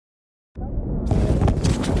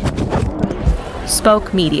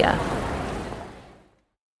Spoke Media.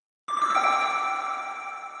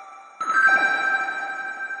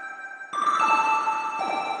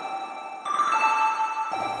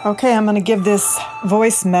 Okay, I'm going to give this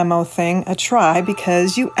voice memo thing a try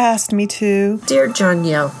because you asked me to. Dear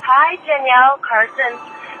Danielle. Hi, Danielle, Carson's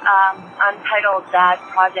Untitled Dad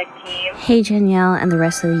Project team. Hey, Danielle and the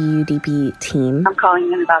rest of the UDP team. I'm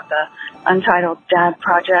calling in about the Untitled Dad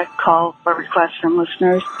Project call for requests from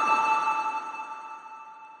listeners.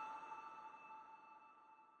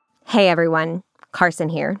 Hey, everyone. Carson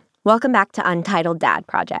here. Welcome back to Untitled Dad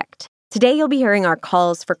Project. Today, you'll be hearing our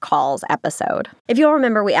Calls for Calls episode. If you'll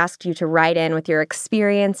remember, we asked you to write in with your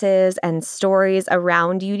experiences and stories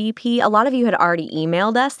around UDP. A lot of you had already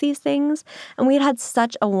emailed us these things, and we had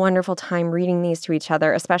such a wonderful time reading these to each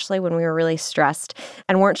other, especially when we were really stressed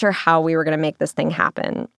and weren't sure how we were going to make this thing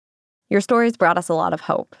happen. Your stories brought us a lot of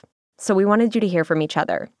hope, so we wanted you to hear from each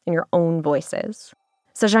other in your own voices.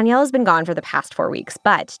 So Danielle has been gone for the past 4 weeks,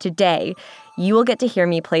 but today, you will get to hear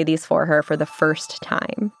me play these for her for the first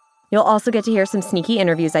time. You'll also get to hear some sneaky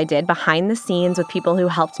interviews I did behind the scenes with people who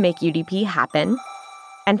helped make UDP happen.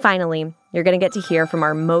 And finally, you're going to get to hear from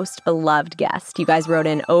our most beloved guest. You guys wrote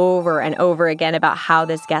in over and over again about how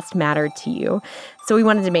this guest mattered to you, so we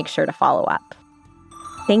wanted to make sure to follow up.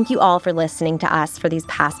 Thank you all for listening to us for these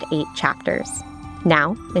past 8 chapters.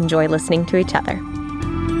 Now, enjoy listening to each other.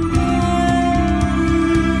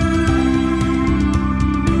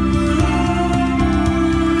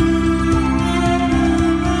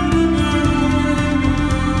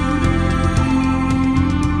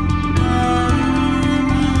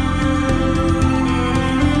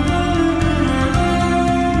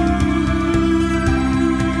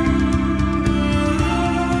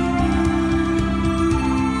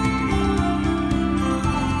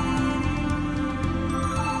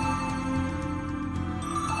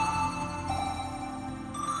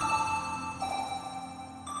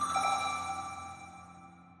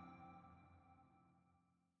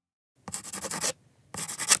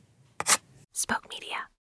 Spoke Media.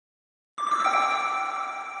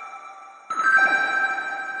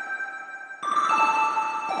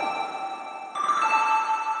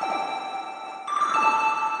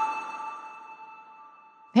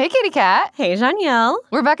 Hey, Kitty Cat. Hey, Danielle.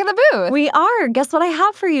 We're back in the booth. We are. Guess what I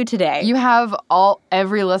have for you today? You have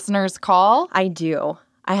every listener's call? I do.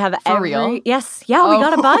 I have For real? Yes. Yeah, we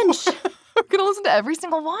got a bunch. We're going to listen to every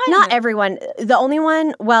single one. Not everyone. The only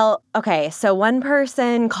one, well, okay, so one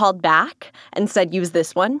person called back and said, use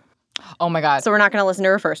this one. Oh, my God. So we're not going to listen to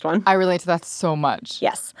her first one. I relate to that so much.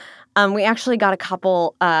 Yes. We actually got a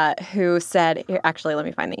couple who said, here, actually, let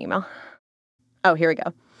me find the email. Oh, here we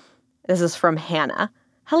go. This is from Hannah.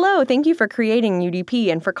 Hello, thank you for creating UDP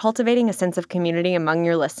and for cultivating a sense of community among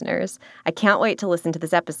your listeners. I can't wait to listen to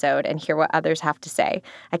this episode and hear what others have to say.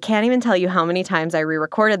 I can't even tell you how many times I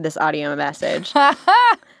re-recorded this audio message.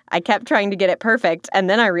 I kept trying to get it perfect, and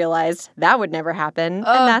then I realized that would never happen, and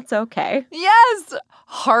that's okay. Yes!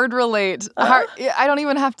 Hard relate. I don't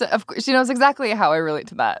even have to. Of course, she knows exactly how I relate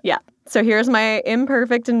to that. Yeah. So here's my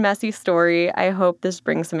imperfect and messy story. I hope this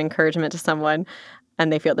brings some encouragement to someone,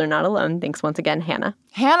 and they feel they're not alone. Thanks once again, Hannah.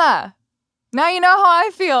 Hannah, now you know how I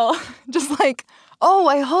feel. Just like, oh,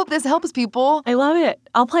 I hope this helps people. I love it.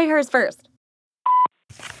 I'll play hers first.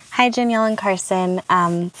 Hi, Danielle and Carson.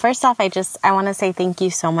 First off, I want to say thank you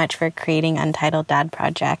so much for creating Untitled Dad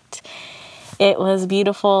Project. It was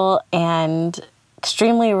beautiful and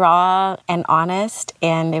extremely raw and honest,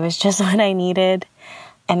 and it was just what I needed.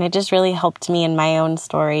 And it just really helped me in my own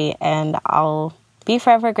story, and I'll be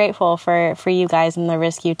forever grateful for you guys and the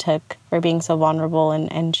risk you took for being so vulnerable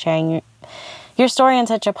and sharing your story in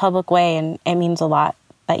such a public way, and it means a lot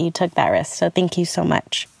that you took that risk. So thank you so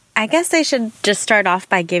much. I guess I should just start off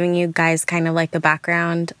by giving you guys kind of like a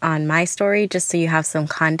background on my story, just so you have some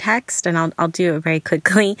context, and I'll do it very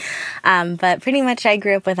quickly. But pretty much I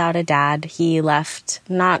grew up without a dad. He left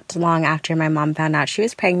not long after my mom found out she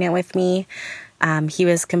was pregnant with me. He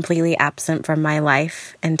was completely absent from my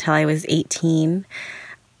life until I was 18.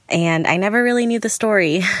 And I never really knew the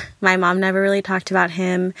story. My mom never really talked about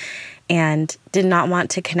him and did not want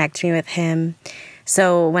to connect me with him.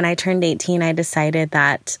 So when I turned 18, I decided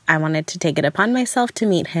that I wanted to take it upon myself to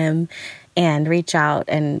meet him and reach out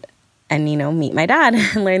and meet my dad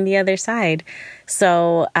and learn the other side.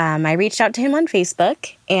 So I reached out to him on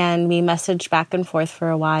Facebook, and we messaged back and forth for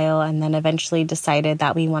a while, and then eventually decided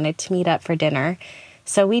that we wanted to meet up for dinner.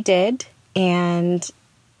 So we did, and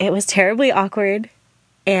it was terribly awkward,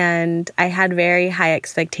 and I had very high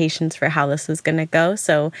expectations for how this was going to go.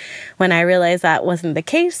 So when I realized that wasn't the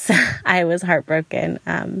case, I was heartbroken.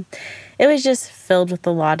 It was just filled with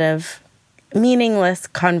a lot of meaningless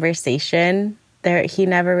conversation. He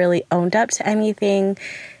never really owned up to anything,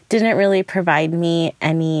 didn't really provide me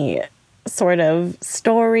any sort of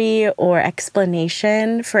story or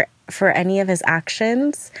explanation for any of his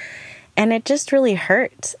actions. And it just really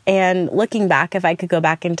hurt. And looking back, if I could go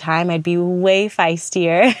back in time, I'd be way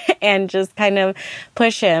feistier and just kind of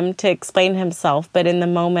push him to explain himself. But in the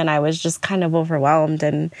moment, I was just kind of overwhelmed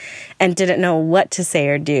and didn't know what to say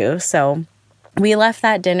or do. So we left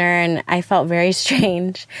that dinner and I felt very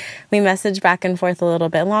strange. We messaged back and forth a little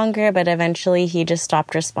bit longer, but eventually he just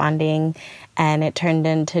stopped responding. And it turned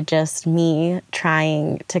into just me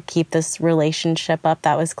trying to keep this relationship up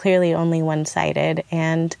that was clearly only one-sided.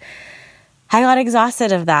 And I got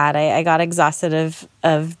exhausted of that. I got exhausted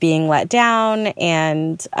of being let down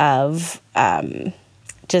and of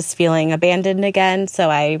just feeling abandoned again. So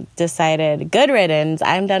I decided, good riddance,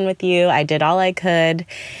 I'm done with you. I did all I could.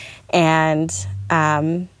 And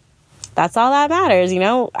that's all that matters.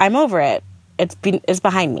 I'm over it. It's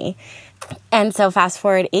behind me. And so fast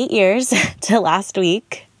forward 8 years to last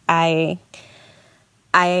week. I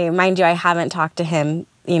mind you, I haven't talked to him,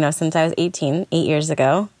 since I was 18, 8 years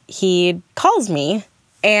ago. He calls me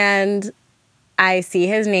and I see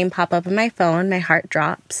his name pop up on my phone. My heart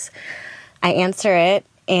drops. I answer it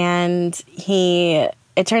and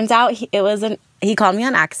it turns out he called me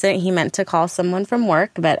on accident. He meant to call someone from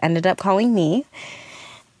work, but ended up calling me.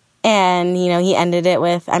 And, he ended it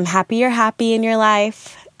with, "I'm happy you're happy in your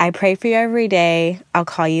life. I pray for you every day. I'll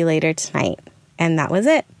call you later tonight." And that was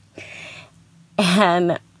it.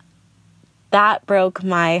 And that broke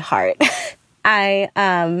my heart. I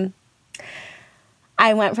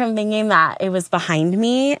went from thinking that it was behind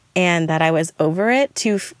me and that I was over it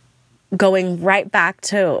to going right back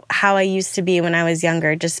to how I used to be when I was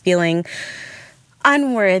younger, just feeling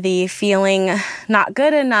unworthy, feeling not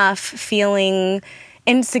good enough, feeling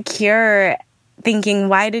insecure, thinking,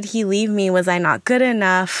 why did he leave me? Was I not good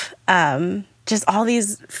enough? Just all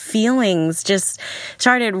these feelings just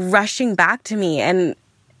started rushing back to me. And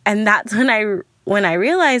that's when I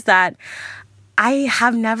realized that I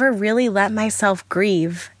have never really let myself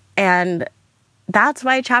grieve. And that's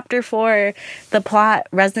why chapter 4, the plot,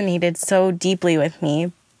 resonated so deeply with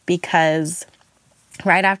me, because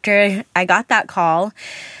right after I got that call,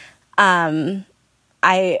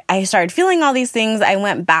 I started feeling all these things. I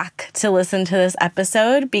went back to listen to this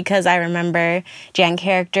episode because I remember Jan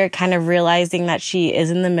character kind of realizing that she is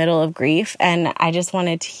in the middle of grief. And I just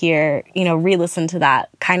wanted to hear, re-listen to that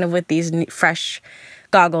kind of with these fresh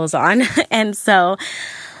goggles on. And so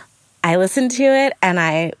I listened to it and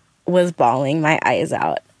I was bawling my eyes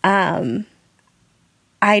out.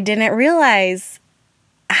 I didn't realize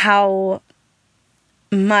how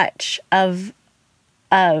much of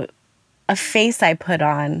a face I put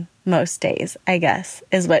on most days, I guess,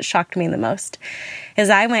 is what shocked me the most. Is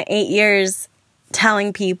I went 8 years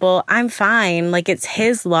telling people I'm fine, like it's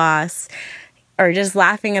his loss, or just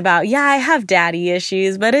laughing about, yeah, I have daddy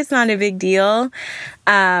issues, but it's not a big deal.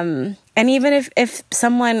 And even if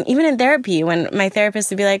someone, even in therapy, when my therapist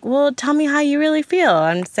would be like, well, tell me how you really feel.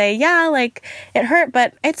 And say, yeah, like it hurt,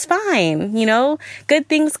 but it's fine. Good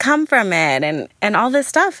things come from it and all this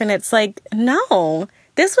stuff. And it's like, no,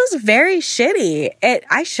 this was very shitty.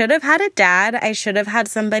 I should have had a dad. I should have had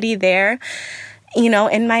somebody there,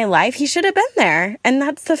 in my life. He should have been there. And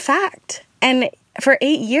that's the fact. And for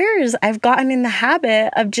 8 years, I've gotten in the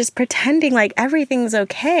habit of just pretending like everything's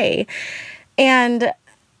okay. And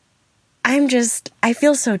I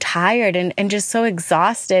feel so tired and just so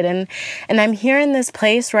exhausted. And I'm here in this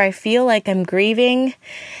place where I feel like I'm grieving.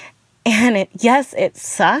 And yes, it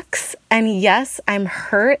sucks. And yes, I'm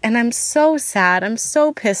hurt and I'm so sad. I'm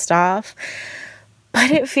so pissed off.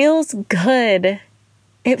 But it feels good.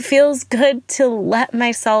 It feels good to let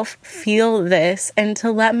myself feel this and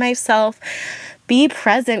to let myself be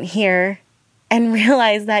present here and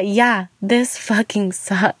realize that, yeah, this fucking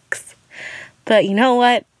sucks. But you know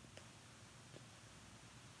what?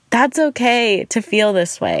 That's okay to feel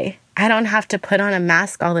this way. I don't have to put on a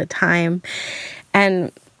mask all the time.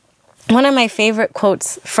 And one of my favorite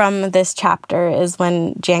quotes from this chapter is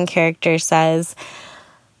when Jan character says,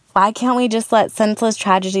 why can't we just let senseless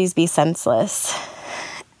tragedies be senseless?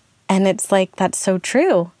 And it's like, that's so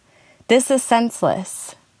true. This is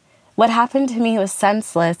senseless. What happened to me was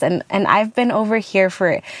senseless. And I've been over here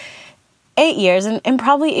for 8 years and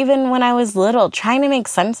probably even when I was little, trying to make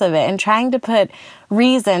sense of it and trying to put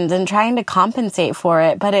reasons and trying to compensate for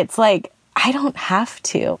it. But it's like, I don't have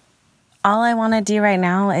to. All I want to do right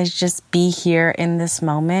now is just be here in this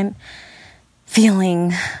moment,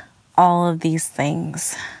 feeling all of these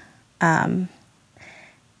things. And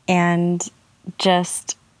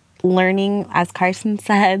just learning, as Carson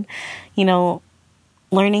said,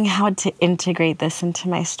 learning how to integrate this into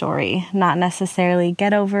my story, not necessarily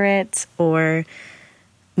get over it or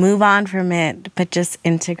move on from it, but just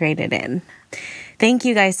integrate it in. Thank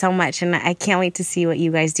you guys so much, and I can't wait to see what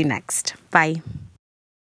you guys do next. Bye.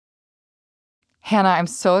 Hannah, I'm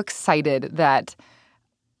so excited that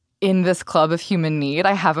in this club of human need,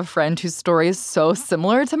 I have a friend whose story is so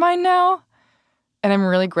similar to mine now. And I'm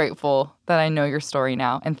really grateful that I know your story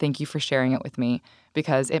now, and thank you for sharing it with me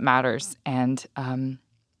because it matters. And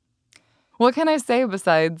what can I say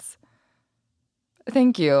besides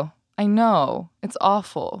thank you? I know it's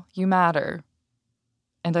awful. You matter.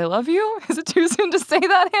 And I love you? Is it too soon to say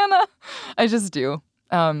that, Hannah? I just do.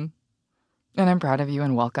 And I'm proud of you,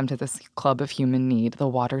 and welcome to this club of human need. The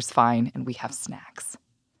water's fine, and we have snacks.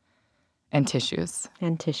 And tissues.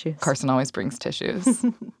 And tissues. Carson always brings tissues.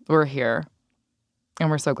 We're here. And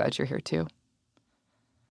we're so glad you're here, too.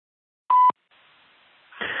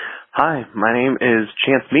 Hi, my name is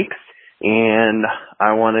Chance Meeks, and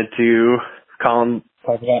I wanted to call and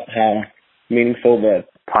talk about how meaningful the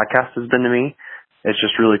podcast has been to me. It's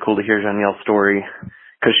just really cool to hear Danielle's story,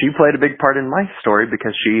 because she played a big part in my story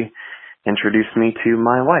because she introduced me to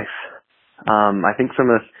my wife. I think some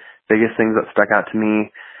of the biggest things that stuck out to me,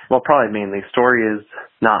 well, probably mainly, story is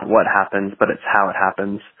not what happens, but it's how it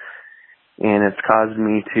happens. And it's caused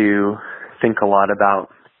me to think a lot about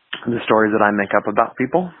the stories that I make up about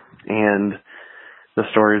people and the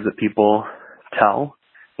stories that people tell,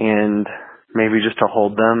 and maybe just to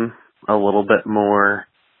hold them a little bit more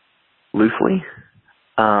loosely.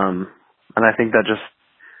 And I think that just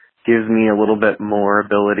gives me a little bit more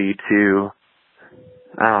ability to,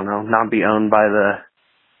 not be owned by the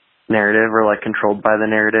narrative or like controlled by the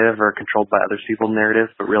narrative or controlled by other people's narrative,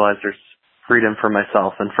 but realize there's freedom for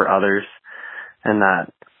myself and for others, and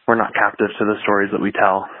that we're not captive to the stories that we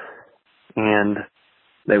tell, and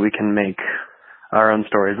that we can make our own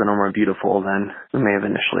stories that are more beautiful than we may have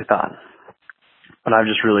initially thought. But I've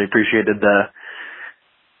just really appreciated the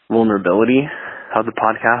vulnerability of the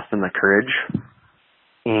podcast and the courage.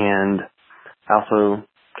 And I also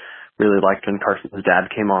really liked when Carson's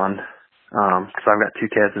dad came on, because I've got two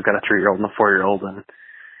kids. I've got a 3-year-old and a 4-year-old, and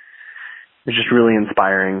it's just really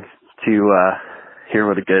inspiring to hear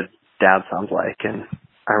what a good dad sounds like. And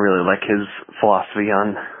I really like his philosophy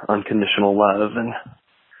on unconditional love, and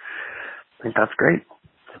I think that's great.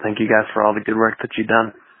 So thank you guys for all the good work that you've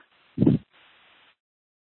done.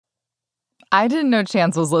 I didn't know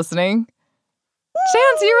Chance was listening.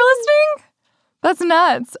 Chance, you were listening? That's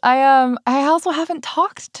nuts. I also haven't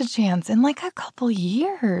talked to Chance in like a couple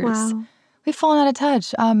years. Wow. We've fallen out of touch.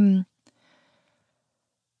 So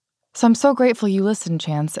I'm so grateful you listened,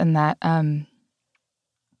 Chance, and that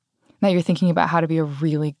you're thinking about how to be a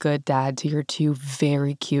really good dad to your 2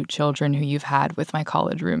 very cute children who you've had with my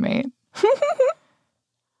college roommate.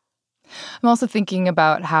 I'm also thinking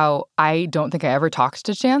about how I don't think I ever talked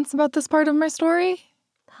to Chance about this part of my story.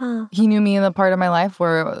 Huh. He knew me in the part of my life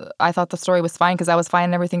where I thought the story was fine because I was fine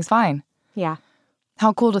and everything's fine. Yeah.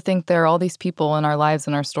 How cool to think there are all these people in our lives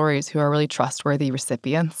and our stories who are really trustworthy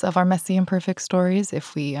recipients of our messy, imperfect stories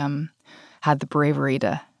if we had the bravery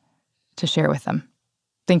to share with them.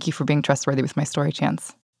 Thank you for being trustworthy with my story,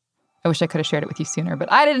 Chance. I wish I could have shared it with you sooner,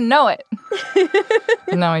 but I didn't know it.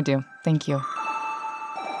 Now I do. Thank you.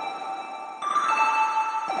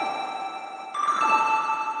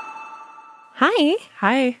 Hi.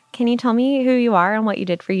 Hi. Can you tell me who you are and what you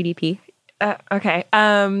did for UDP? Okay.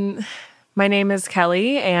 My name is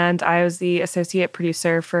Kelly, and I was the associate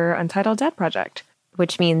producer for Untitled Dad Project.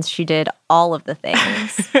 Which means she did all of the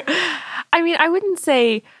things. I mean, I wouldn't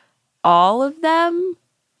say all of them.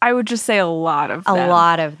 I would just say a lot of them. A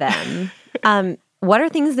lot of them. What are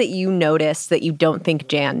things that you noticed that you don't think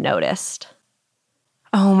Jan noticed?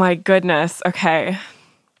 Oh my goodness. Okay.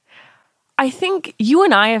 I think you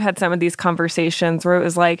and I have had some of these conversations where it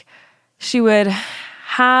was like she would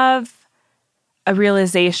have a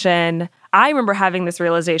realization. I remember having this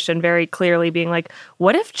realization very clearly, being like,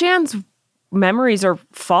 what if Jan's memories are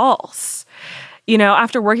false? You know,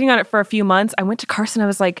 after working on it for a few months, I went to Carson. I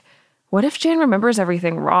was like, what if Jan remembers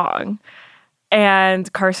everything wrong?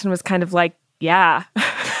 And Carson was kind of like, yeah.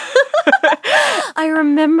 I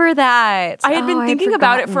remember that. I had been thinking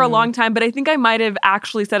about it for a long time, but I think I might have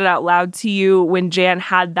actually said it out loud to you when Jan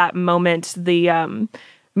had that moment, the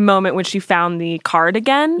moment when she found the card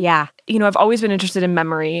again. Yeah. You know, I've always been interested in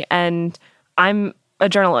memory, and I'm a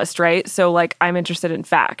journalist, right? So like I'm interested in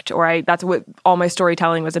fact, that's what all my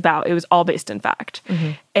storytelling was about. It was all based in fact.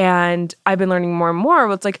 Mm-hmm. And I've been learning more and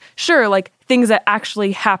more. It's like, sure, like things that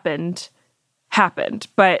actually happened happened.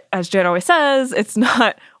 But as Jan always says, it's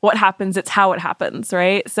not what happens, it's how it happens,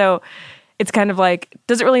 right? So it's kind of like,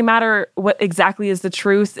 does it really matter what exactly is the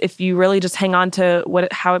truth if you really just hang on to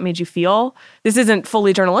how it made you feel? This isn't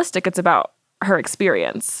fully journalistic. It's about her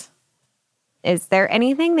experience. Is there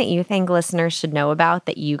anything that you think listeners should know about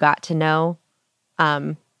that you got to know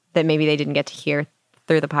that maybe they didn't get to hear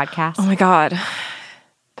through the podcast? Oh my God,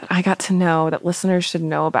 that I got to know that listeners should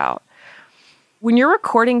know about. When you're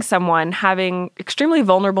recording someone having extremely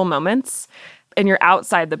vulnerable moments and you're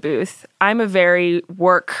outside the booth, I'm a very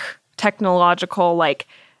technological, like,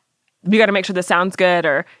 we got to make sure this sounds good,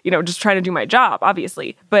 or, just trying to do my job,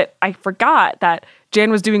 obviously. But I forgot that Jan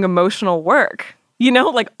was doing emotional work,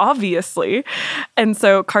 obviously. And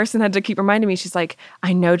so Carson had to keep reminding me, she's like,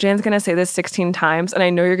 I know Jan's going to say this 16 times, and I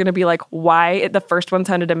know you're going to be like, why? The first one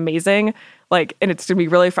sounded amazing, and it's going to be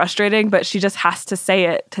really frustrating, but she just has to say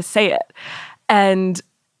it. And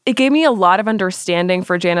it gave me a lot of understanding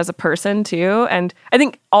for Jan as a person too. And I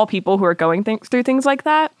think all people who are going through things like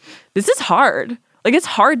that, this is hard. It's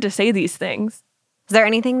hard to say these things. Is there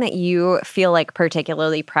anything that you feel like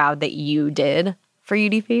particularly proud that you did for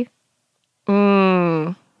UDP?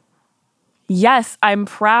 Yes, I'm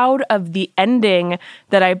proud of the ending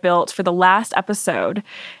that I built for the last episode.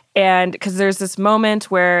 And because there's this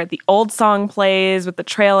moment where the old song plays with the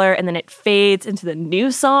trailer and then it fades into the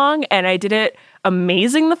new song. And I did it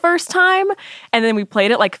amazing the first time. And then we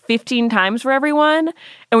played it 15 times for everyone.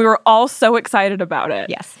 And we were all so excited about it.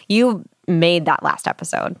 Yes. You made that last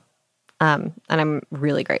episode. And I'm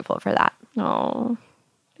really grateful for that. Oh,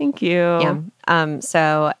 thank you. Yeah.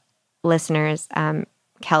 So listeners,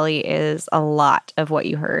 Kelly is a lot of what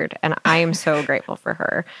you heard, and I am so grateful for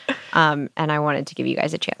her. And I wanted to give you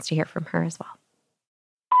guys a chance to hear from her as well.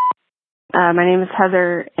 My name is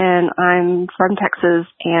Heather, and I'm from Texas,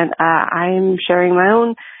 and I'm sharing my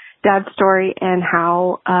own dad story and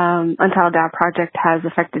how Untitled Dad Project has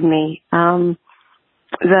affected me.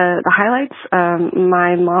 The highlights,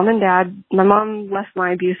 my mom left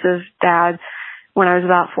my abusive dad when I was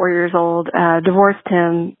about 4 years old, divorced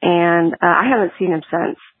him, and I haven't seen him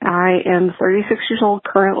since. I am 36 years old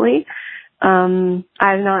currently. I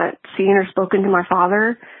have not seen or spoken to my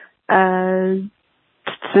father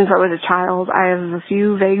since I was a child. I have a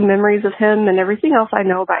few vague memories of him, and everything else I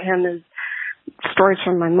know about him is stories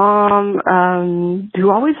from my mom,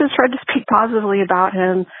 who always has tried to speak positively about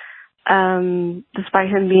him, despite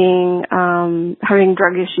him being having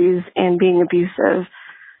drug issues and being abusive.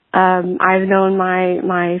 I've known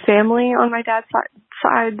my family on my dad's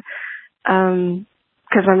side,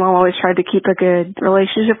 because my mom always tried to keep a good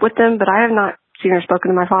relationship with them, but I have not seen or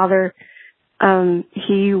spoken to my father.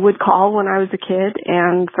 He would call when I was a kid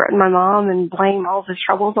and threaten my mom and blame all of his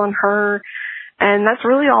troubles on her. And that's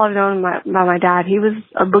really all I've known about my dad. He was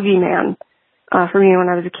a boogeyman, for me when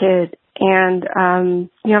I was a kid. And,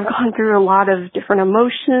 I've gone through a lot of different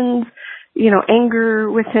emotions, anger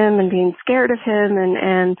with him and being scared of him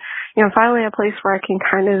and finally a place where I can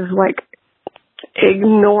kind of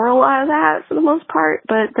ignore a lot of that for the most part,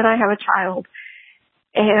 but then I have a child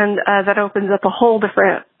and, that opens up a whole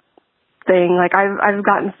different thing. I've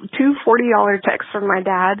gotten two $40 texts from my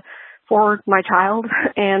dad for my child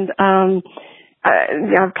and,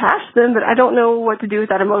 I've cashed them, but I don't know what to do with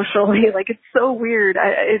that emotionally. It's so weird.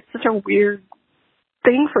 It's such a weird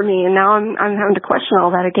thing for me, and now I'm having to question all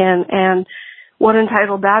that again. And what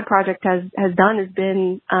Untitled Dad Project has done has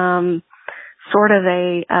been sort of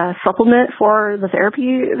a supplement for the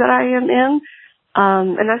therapy that I am in,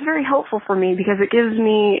 and that's very helpful for me because it's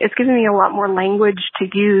giving me a lot more language to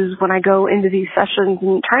use when I go into these sessions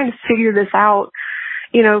and trying to figure this out.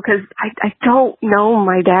 Because I don't know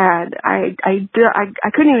my dad. I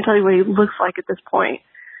couldn't even tell you what he looks like at this point.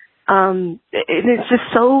 It's just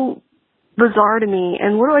so bizarre to me.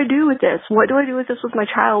 And what do I do with this? What do I do with this with my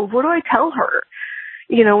child? What do I tell her?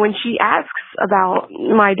 When she asks about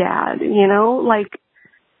my dad,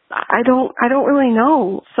 I don't really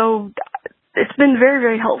know. So it's been very,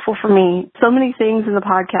 very helpful for me. So many things in the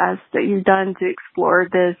podcast that you've done to explore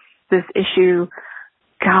this issue.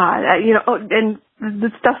 God, and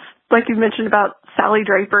the stuff like you mentioned about Sally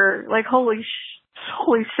Draper, holy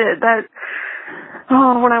shit, that,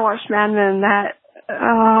 when I watched Mad Men, that,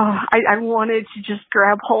 I wanted to just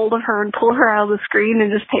grab hold of her and pull her out of the screen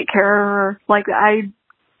and just take care of her.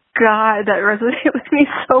 God, that resonated with me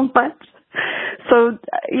so much. So,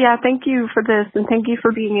 yeah, thank you for this, and thank you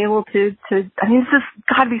for being able to this has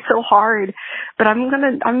got to be so hard, but I'm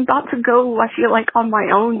about to go, I feel on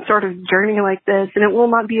my own sort of journey like this, and it will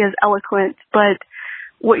not be as eloquent, but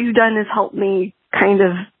what you've done has helped me kind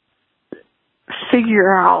of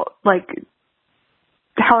figure out,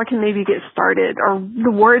 how I can maybe get started or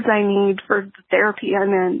the words I need for the therapy I'm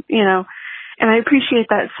in, and I appreciate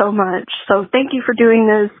that so much. So thank you for doing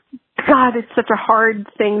this. God, it's such a hard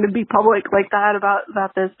thing to be public like that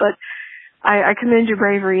about this, but I commend your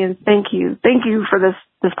bravery and thank you. Thank you for this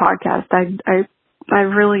podcast. I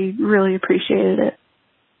really, really appreciated it.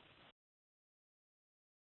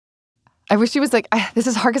 I wish she was like, this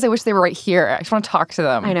is hard because I wish they were right here. I just want to talk to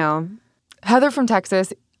them. I know. Heather from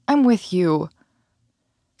Texas, I'm with you.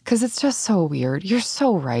 Because it's just so weird. You're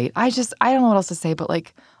so right. I don't know what else to say, but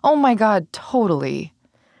like, oh my God, totally.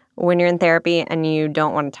 When you're in therapy and you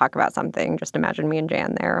don't want to talk about something, just imagine me and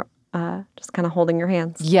Jan there, just kind of holding your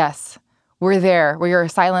hands. Yes, we're there. We're your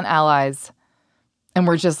silent allies. And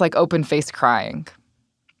we're just like open-faced crying.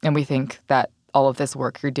 And we think that all of this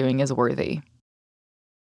work you're doing is worthy.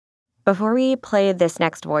 Before we play this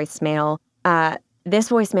next voicemail, this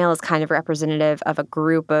voicemail is kind of representative of a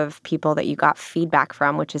group of people that you got feedback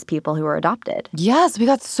from, which is people who are adopted. Yes, we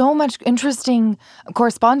got so much interesting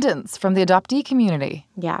correspondence from the adoptee community.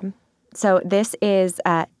 Yeah. So this is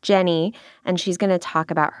Jenny, and she's going to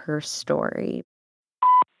talk about her story.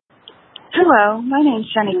 Hello, my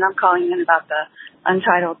name's Jenny, and I'm calling in about the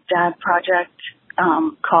Untitled Dad Project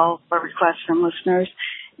call for requests from listeners.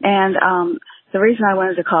 And the reason I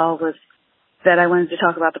wanted to call was that I wanted to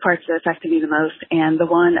talk about the parts that affected me the most, and the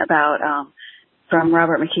one about from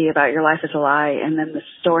Robert McKee about Your Life is a Lie, and then the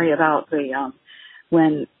story about the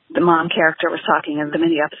when the mom character was talking in the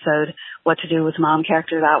mini episode, What to Do with Mom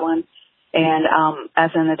character, that one. And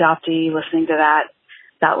as an adoptee listening to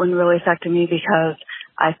that one really affected me because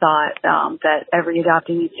I thought that every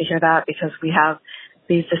adoptee needs to hear that because we have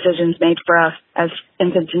these decisions made for us as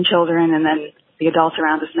infants and children, and then the adults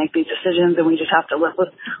around us make these decisions, and we just have to live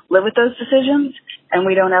with those decisions. And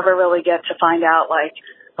we don't ever really get to find out, like,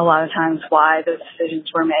 a lot of times why those decisions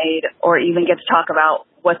were made, or even get to talk about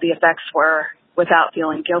what the effects were without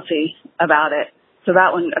feeling guilty about it. So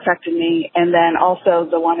that one affected me. And then also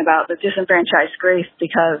the one about the disenfranchised grief,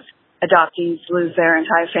 because adoptees lose their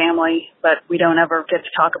entire family, but we don't ever get to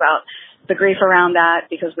talk about the grief around that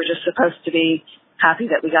because we're just supposed to be happy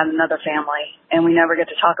that we got another family. And we never get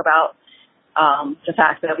to talk about the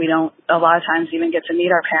fact that we don't a lot of times even get to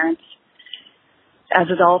meet our parents as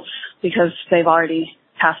adults because they've already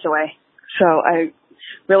passed away. So I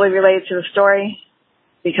really related to the story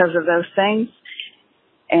because of those things,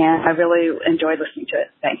 and I really enjoyed listening to it.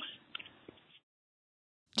 Thanks.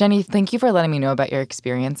 Jenny, thank you for letting me know about your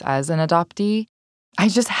experience as an adoptee. I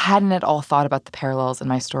just hadn't at all thought about the parallels in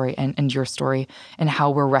my story and your story and how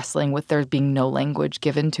we're wrestling with there being no language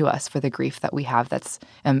given to us for the grief that we have that's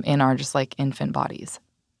in our just like infant bodies.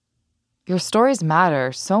 Your stories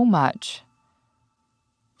matter so much.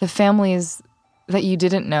 The families that you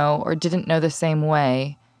didn't know or didn't know the same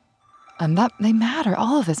way, that they matter.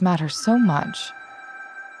 All of this matters so much.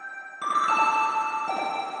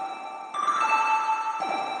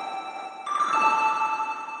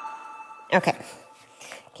 Okay.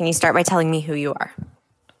 Can you start by telling me who you are?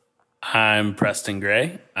 I'm Preston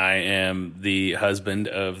Gray. I am the husband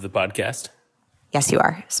of the podcast. Yes, you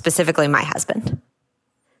are. Specifically my husband.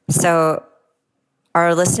 So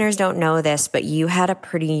our listeners don't know this, but you had a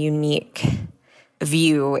pretty unique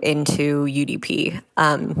view into UDP.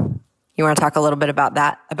 You want to talk a little bit about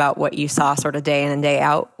that, about what you saw sort of day in and day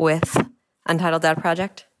out with Untitled Dad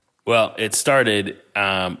Project? Well, it started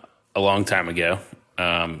a long time ago,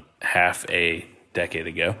 half a decade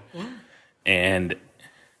ago. Yeah. And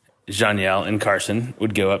Janielle and Carson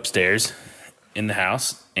would go upstairs in the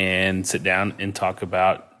house and sit down and talk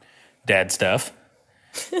about dad stuff.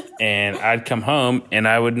 And I'd come home and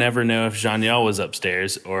I would never know if Janielle was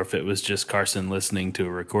upstairs or if it was just Carson listening to a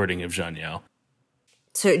recording of Janielle.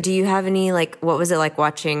 So do you have any, like, what was it like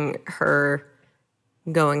watching her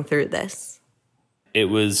going through this? It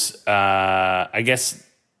was, I guess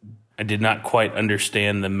I did not quite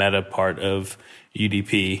understand the meta part of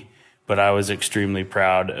UDP, but I was extremely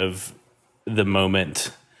proud of the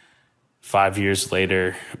moment 5 years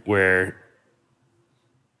later where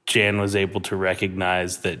Jan was able to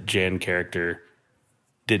recognize that Jan character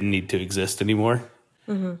didn't need to exist anymore.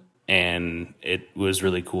 Mm-hmm. And it was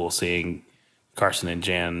really cool seeing Carson and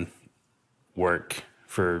Jan work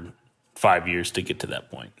for 5 years to get to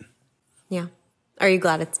that point. Yeah. Are you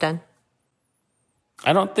glad it's done?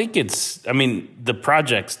 I don't think the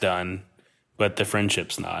project's done, but the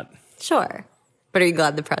friendship's not. Sure. But are you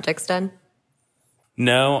glad the project's done?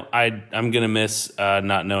 No, I'm going to miss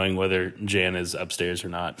not knowing whether Jan is upstairs or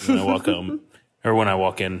not when I walk home or when I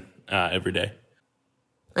walk in every day.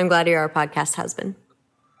 I'm glad you're our podcast husband.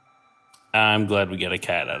 I'm glad we get a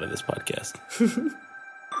cat out of this podcast.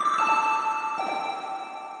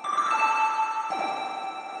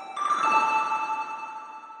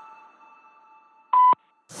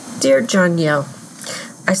 Dear Jonielle,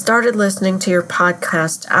 I started listening to your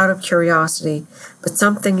podcast out of curiosity, but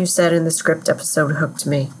something you said in the script episode hooked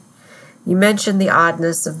me. You mentioned the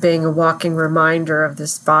oddness of being a walking reminder of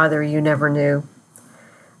this father you never knew.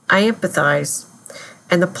 I empathize,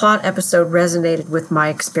 and the plot episode resonated with my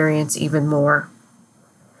experience even more.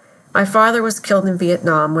 My father was killed in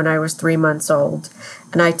Vietnam when I was 3 months old,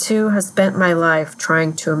 and I too have spent my life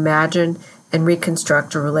trying to imagine and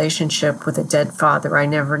reconstruct a relationship with a dead father I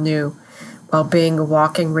never knew, while being a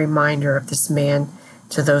walking reminder of this man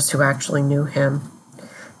to those who actually knew him.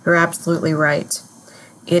 You're absolutely right.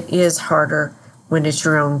 It is harder when it's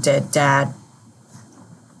your own dead dad.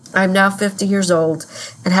 I'm now 50 years old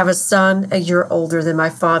and have a son a year older than my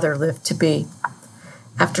father lived to be.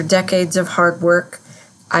 After decades of hard work,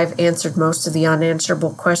 I've answered most of the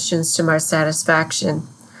unanswerable questions to my satisfaction.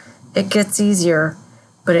 It gets easier,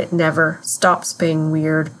 but it never stops being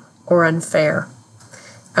weird or unfair.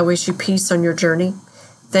 I wish you peace on your journey.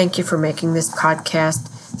 Thank you for making this podcast.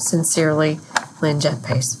 Sincerely, Lynn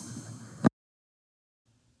Jetpace.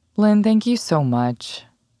 Lynn, thank you so much.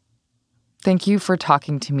 Thank you for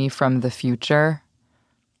talking to me from the future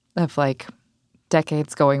of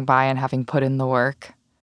decades going by and having put in the work.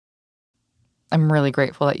 I'm really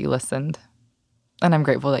grateful that you listened, and I'm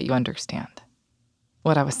grateful that you understand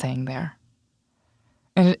what I was saying there.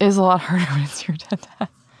 And it is a lot harder when it's your dead dad.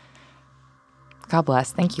 God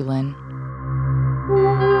bless. Thank you, Lynn.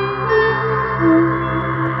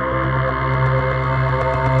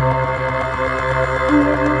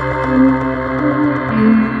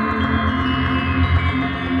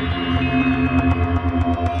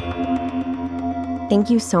 Thank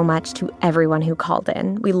you so much to everyone who called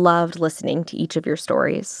in. We loved listening to each of your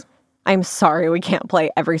stories. I'm sorry we can't play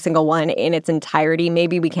every single one in its entirety.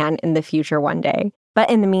 Maybe we can in the future one day. But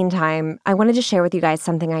in the meantime, I wanted to share with you guys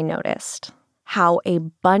something I noticed. How a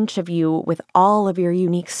bunch of you with all of your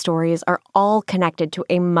unique stories are all connected to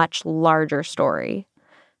a much larger story.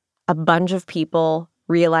 A bunch of people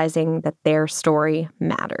realizing that their story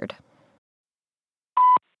mattered.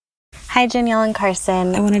 Hi, Jonielle and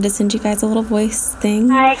Carson. I wanted to send you guys a little voice thing.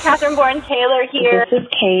 Hi, Catherine Bourne-Taylor here. This is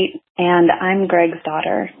Kate, and I'm Greg's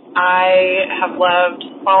daughter. I have loved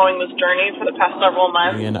following this journey for the past several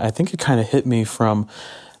months. And I think it kind of hit me from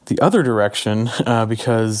the other direction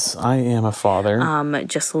because I am a father.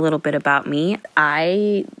 Just a little bit about me.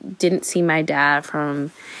 I didn't see my dad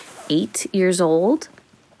from 8 years old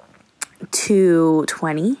to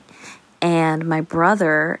 20. And my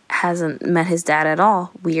brother hasn't met his dad at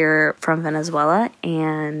all. We're from Venezuela,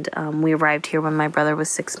 and we arrived here when my brother was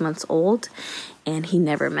 6 months old, and he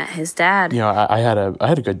never met his dad. You know, I had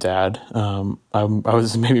a good dad. I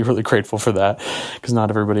was maybe really grateful for that because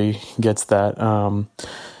not everybody gets that.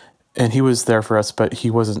 And he was there for us, but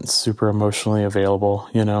he wasn't super emotionally available,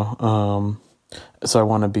 you know. So I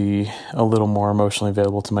want to be a little more emotionally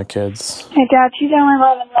available to my kids. My dad, she's only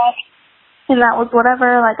 11 left. And that was whatever,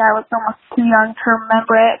 I was almost too young to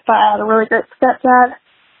remember it, but I had a really good stepdad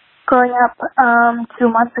growing up.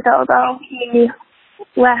 2 months ago, though, he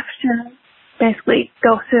left and basically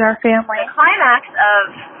ghosted our family. The climax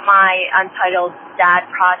of my Untitled Dad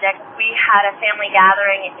project, we had a family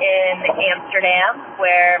gathering in Amsterdam,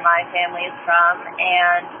 where my family is from,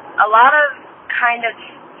 and a lot of kind of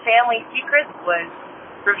family secrets was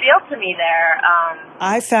revealed to me there.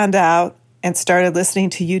 I found out and started listening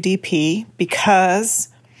to UDP because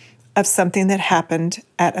of something that happened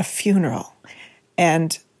at a funeral.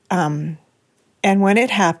 And when it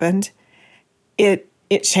happened, it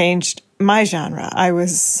changed my genre. I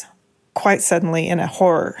was quite suddenly in a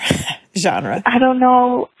horror genre. I don't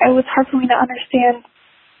know. It was hard for me to understand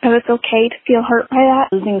that it's okay to feel hurt by that.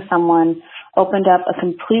 Losing someone opened up a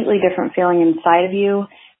completely different feeling inside of you,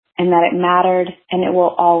 and that it mattered, and it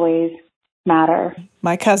will always matter.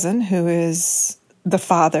 My cousin, who is the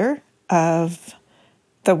father of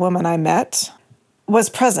the woman I met, was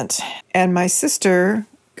present. And my sister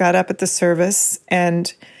got up at the service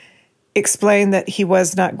and explained that he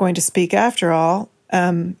was not going to speak after all,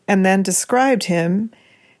 and then described him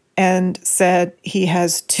and said he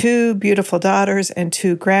has 2 beautiful daughters and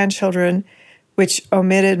 2 grandchildren, which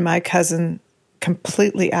omitted my cousin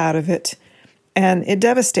completely out of it. And it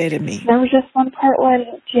devastated me. There was just one part when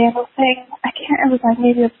Jan was saying, I can't remember,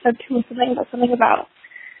 maybe episode 2 or something about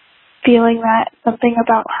feeling that something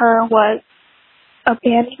about her was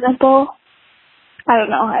abandonable. I don't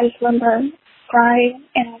know, I just remember crying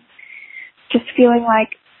and just feeling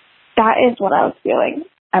like that is what I was feeling.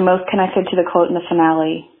 I'm most connected to the quote in the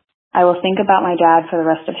finale. I will think about my dad for the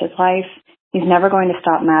rest of his life. He's never going to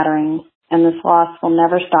stop mattering, and this loss will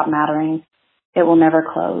never stop mattering. It will never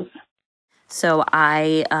close. So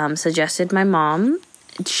I suggested my mom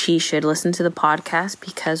she should listen to the podcast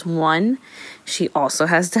because 1, she also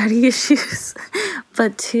has daddy issues,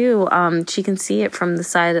 but 2, she can see it from the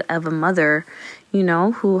side of a mother, you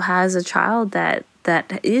know, who has a child that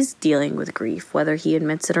is dealing with grief, whether he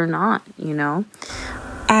admits it or not, you know.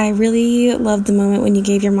 I really loved the moment when you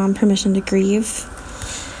gave your mom permission to grieve.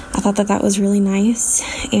 I thought that was really nice,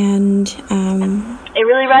 and it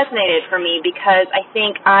really resonated for me because I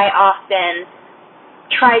think I often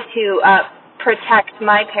try to protect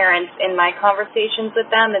my parents in my conversations with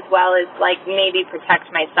them as well as, like, maybe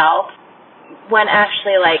protect myself, when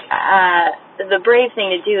actually, like, the brave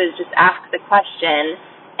thing to do is just ask the question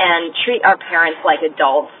and treat our parents like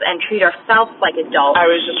adults and treat ourselves like adults. I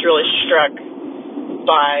was just really struck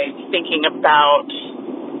by thinking about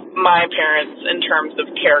my parents in terms of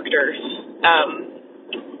characters,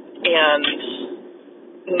 and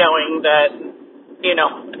knowing that, you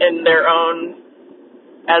know, in their own,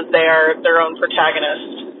 as they are their own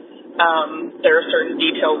protagonists, there are certain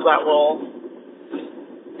details that will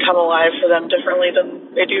come alive for them differently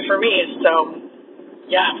than they do for me. So,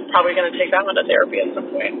 yeah, probably going to take that one to therapy at some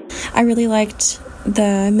point. I really liked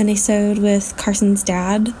the minisode with Carson's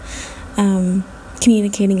dad,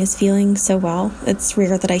 communicating his feelings so well. It's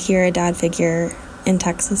rare that I hear a dad figure, in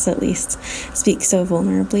Texas at least, speak so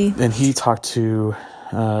vulnerably. And he talked to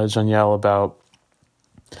Janielle about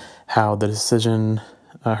how the decision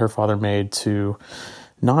her father made to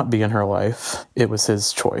not be in her life, it was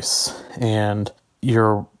his choice. And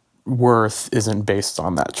your worth isn't based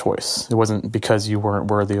on that choice. It wasn't because you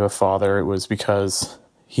weren't worthy of a father. It was because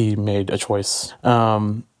he made a choice.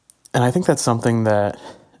 And I think that's something that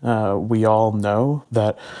we all know,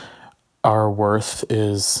 that our worth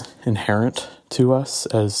is inherent to us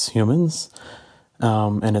as humans.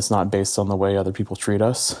 And it's not based on the way other people treat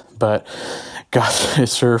us. But gosh, it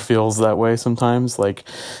sure feels that way sometimes. Like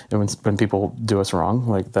when people do us wrong,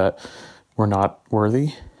 like that we're not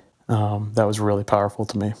worthy. That was really powerful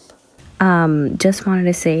to me. Just wanted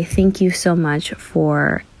to say thank you so much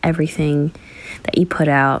for everything that you put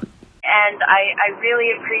out. And I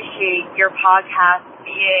really appreciate your podcast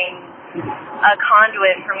being a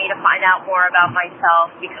conduit for me to find out more about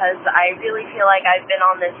myself, because I really feel like I've been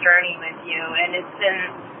on this journey with you, and it's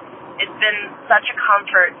been such a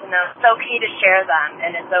comfort to know it's okay to share them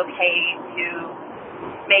and it's okay to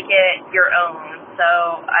make it your own. So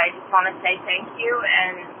I just want to say thank you,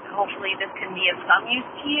 and hopefully this can be of some use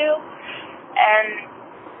to you. And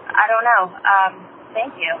I don't know.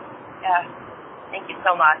 Thank you. Yeah. Thank you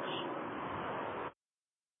so much.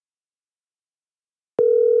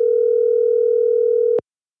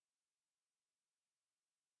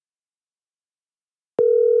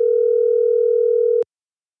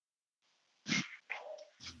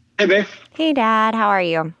 Hey, babe. Hey, Dad. How are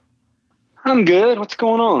you? I'm good. What's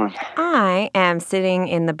going on? I am sitting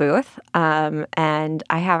in the booth, and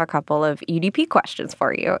I have a couple of UDP questions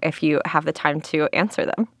for you if you have the time to answer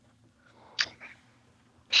them.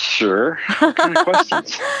 Sure. What kind of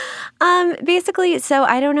questions? Basically, so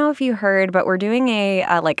I don't know if you heard, but we're doing a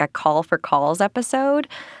call for calls episode.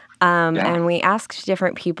 And we asked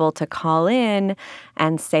different people to call in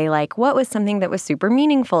and say, like, what was something that was super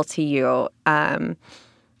meaningful to you?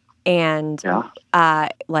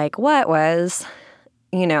 Like, what was,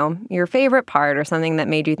 you know, your favorite part or something that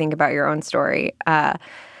made you think about your own story?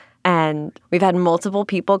 And we've had multiple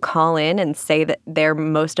people call in and say that their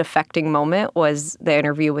most affecting moment was the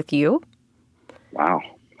interview with you. Wow.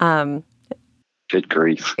 Good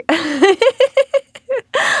grief.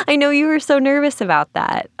 I know you were so nervous about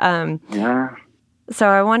that. Yeah. So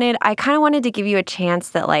I kind of wanted to give you a chance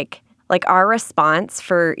that like our response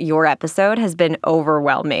for your episode has been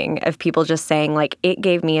overwhelming, of people just saying, like, it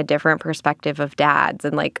gave me a different perspective of dads,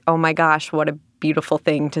 and like, oh my gosh, what a beautiful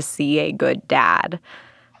thing to see a good dad.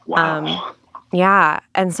 Wow. Yeah.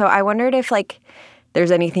 And so I wondered if, like,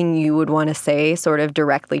 there's anything you would want to say sort of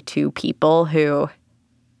directly to people who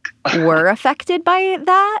were affected by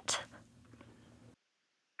that.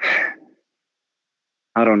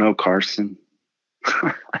 I don't know, Carson.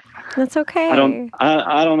 That's okay. I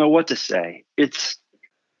don't know what to say. It's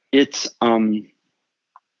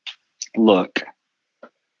look,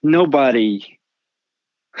 nobody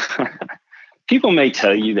people may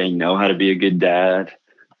tell you they know how to be a good dad,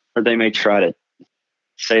 or they may try to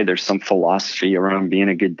say there's some philosophy around being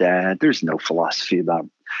a good dad. There's no philosophy about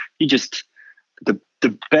it. You just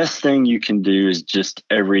the best thing you can do is just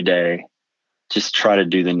every day just try to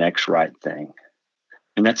do the next right thing.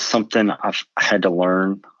 And that's something I've had to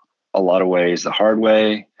learn a lot of ways the hard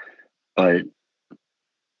way, but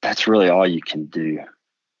that's really all you can do.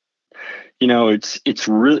 it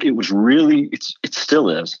still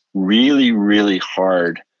is really, really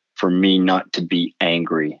hard for me not to be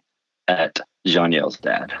angry at Janielle's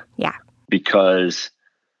dad. Yeah. Because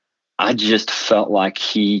I just felt like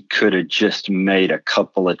he could have just made a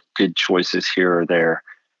couple of good choices here or there,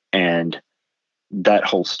 and that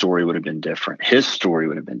whole story would have been different. His story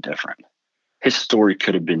would have been different. His story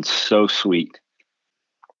could have been so sweet.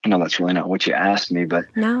 I know that's really not what you asked me, but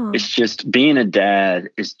no. It's just being a dad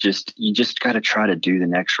is just, you just got to try to do the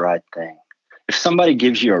next right thing. If somebody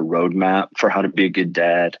gives you a roadmap for how to be a good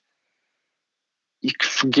dad, you can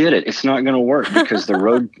forget it. It's not going to work because the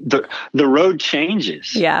road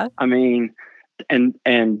changes. Yeah. I mean,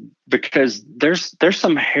 and because there's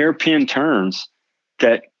some hairpin turns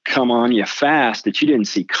that come on you fast that you didn't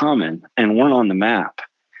see coming and weren't on the map.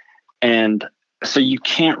 And so you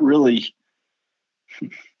can't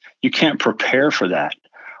prepare for that.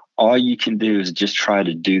 All you can do is just try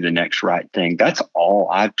to do the next right thing. That's all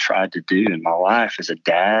I've tried to do in my life as a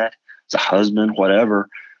dad, as a husband, whatever.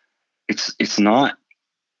 It's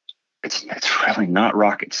really not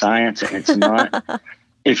rocket science, and it's not.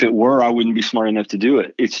 If it were, I wouldn't be smart enough to do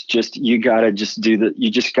it. It's just, you got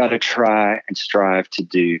to try and strive to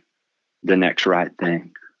do the next right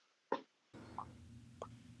thing.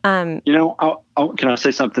 Can I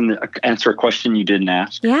say something that answer a question you didn't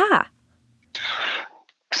ask? Yeah.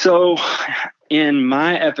 So in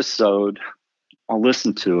my episode, I'll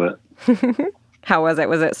listen to it. How was it?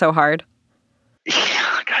 Was it so hard?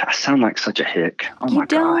 God, I sound like such a hick. Oh you my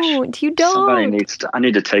don't. gosh. You don't. I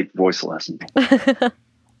need to take voice lessons.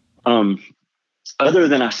 Other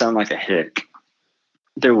than I sound like a hick,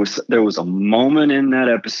 there was a moment in that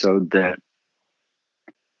episode that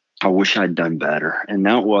I wish I'd done better. And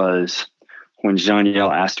that was when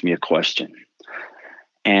Janielle asked me a question.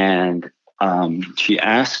 And she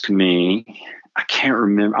asked me, I can't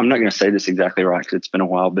remember, I'm not going to say this exactly right because it's been a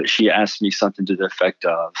while, but she asked me something to the effect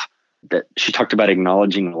of that she talked about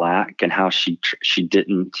acknowledging lack and how she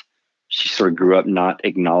sort of grew up not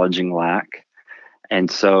acknowledging lack. And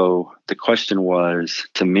so the question was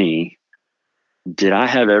to me, did I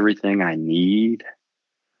have everything I need,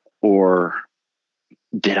 or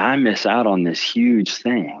did I miss out on this huge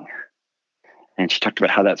thing? And she talked about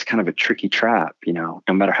how that's kind of a tricky trap, no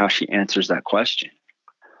matter how she answers that question.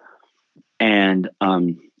 And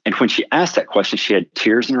when she asked that question, she had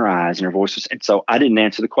tears in her eyes and her voice was, and so I didn't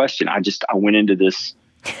answer the question. I went into this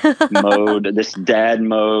mode, this dad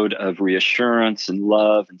mode of reassurance and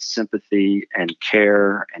love and sympathy and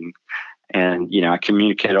care. And I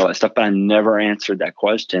communicated all that stuff, but I never answered that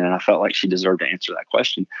question. And I felt like she deserved to answer that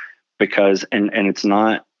question because, and it's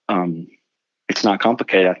not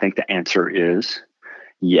complicated. I think the answer is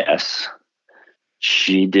yes.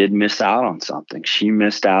 She did miss out on something. She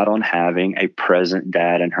missed out on having a present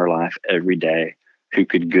dad in her life every day who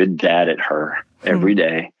could good dad at her every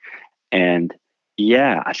day. And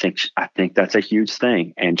yeah, I think that's a huge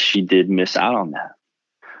thing. And she did miss out on that.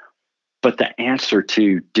 But the answer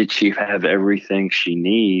to, did she have everything she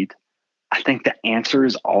needed? I think the answer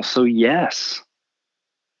is also yes.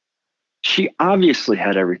 She obviously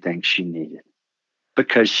had everything she needed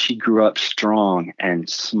because she grew up strong and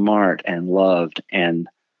smart and loved and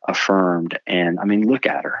affirmed. And I mean, look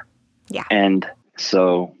at her. Yeah. And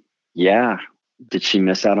so, yeah. Did she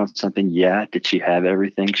miss out on something? Yeah. Did she have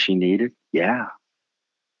everything she needed? Yeah.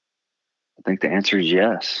 I think the answer is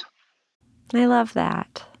yes. I love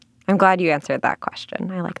that. I'm glad you answered that question.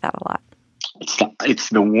 I like that a lot. It's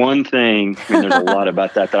the one thing, I mean, there's a lot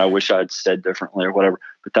about that I wish I'd said differently or whatever,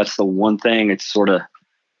 but that's the one thing. It's sort of,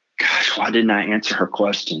 gosh, why didn't I answer her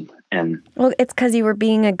question? And well, it's because you were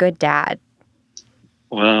being a good dad.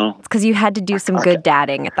 Well, it's because you had to do some good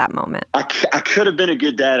dadding at that moment. I could have been a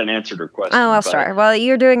good dad and answered her question. Oh, well, sure. Well,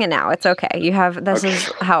 you're doing it now. It's okay. This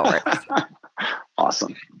is how it works.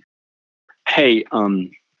 Awesome. Hey,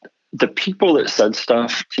 the people that said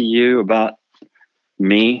stuff to you about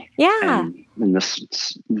me, yeah, and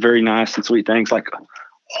this very nice and sweet things, like,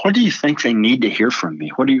 what do you think they need to hear from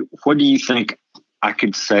me? What do you think I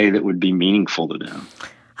could say that would be meaningful to them?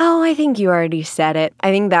 Oh, I think you already said it. I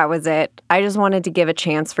think that was it. I just wanted to give a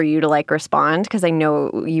chance for you to respond because I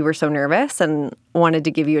know you were so nervous and wanted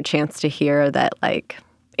to give you a chance to hear that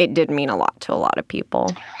it did mean a lot to a lot of people.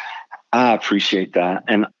 I appreciate that.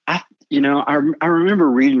 And I remember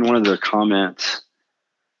reading one of the comments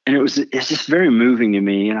and it's just very moving to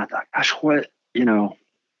me. And I thought, gosh, what,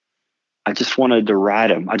 I just wanted to write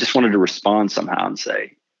him. I just wanted to respond somehow and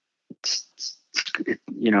say,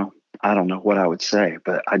 I don't know what I would say,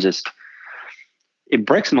 but it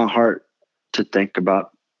breaks my heart to think about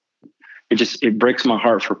it. It breaks my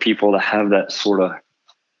heart for people to have that sort of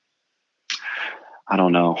I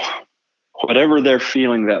don't know, whatever they're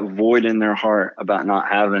feeling, that void in their heart about not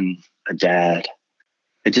having a dad,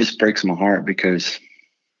 it just breaks my heart because,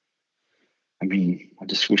 I mean, I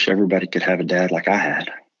just wish everybody could have a dad like I had,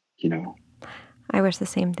 you know. I wish the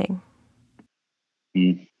same thing.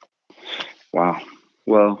 Wow.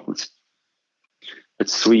 Well,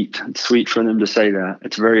 it's sweet. It's sweet for them to say that.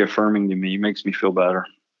 It's very affirming to me. It makes me feel better.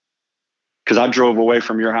 Because I drove away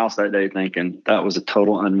from your house that day thinking that was a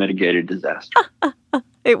total unmitigated disaster.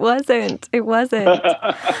 It wasn't.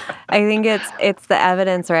 I think it's the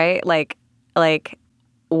evidence, right? Like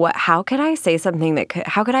what? How could I say something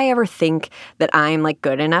how could I ever think that I'm like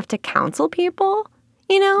good enough to counsel people?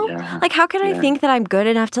 You know, like how could I think that I'm good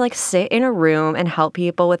enough to like sit in a room and help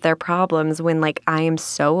people with their problems when like I am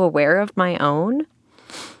so aware of my own?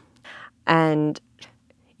 And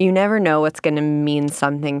you never know what's going to mean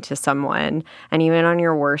something to someone. And even on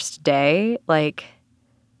your worst day, like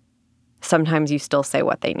sometimes you still say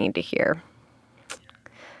what they need to hear.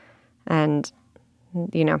 And,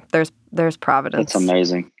 you know, there's providence. That's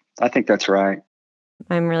amazing. I think that's right.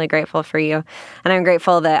 I'm really grateful for you. And I'm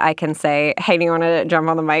grateful that I can say, hey, do you want to jump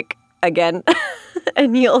on the mic again?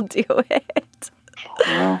 And you'll do it.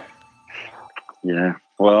 Well, yeah.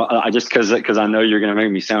 Well, I just because I know you're going to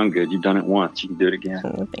make me sound good. You've done it once. You can do it again.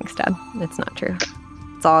 Thanks, Dad. It's not true.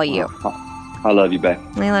 It's all you. I love you, babe.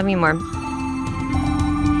 I love you more.